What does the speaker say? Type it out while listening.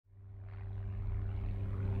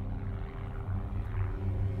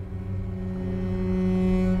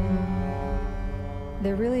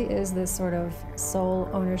There really is this sort of sole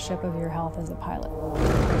ownership of your health as a pilot.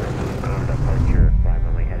 Departure,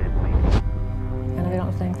 primarily headed wing. And I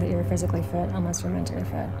don't think that you're physically fit unless you're mentally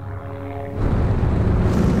fit.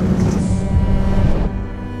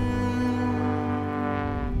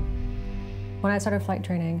 When I started flight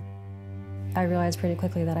training, I realized pretty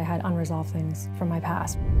quickly that I had unresolved things from my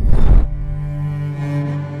past.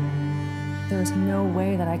 There was no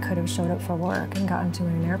way that I could have showed up for work and gotten to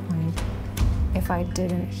an airplane if I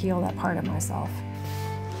didn't heal that part of myself.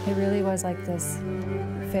 It really was like this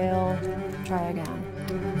fail, try again,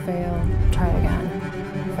 fail, try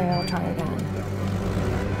again, fail, try again.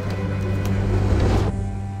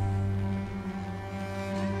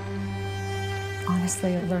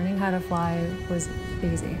 Honestly, learning how to fly was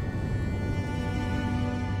easy.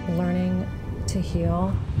 Learning to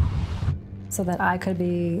heal so that I could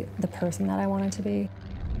be the person that I wanted to be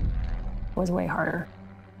was way harder.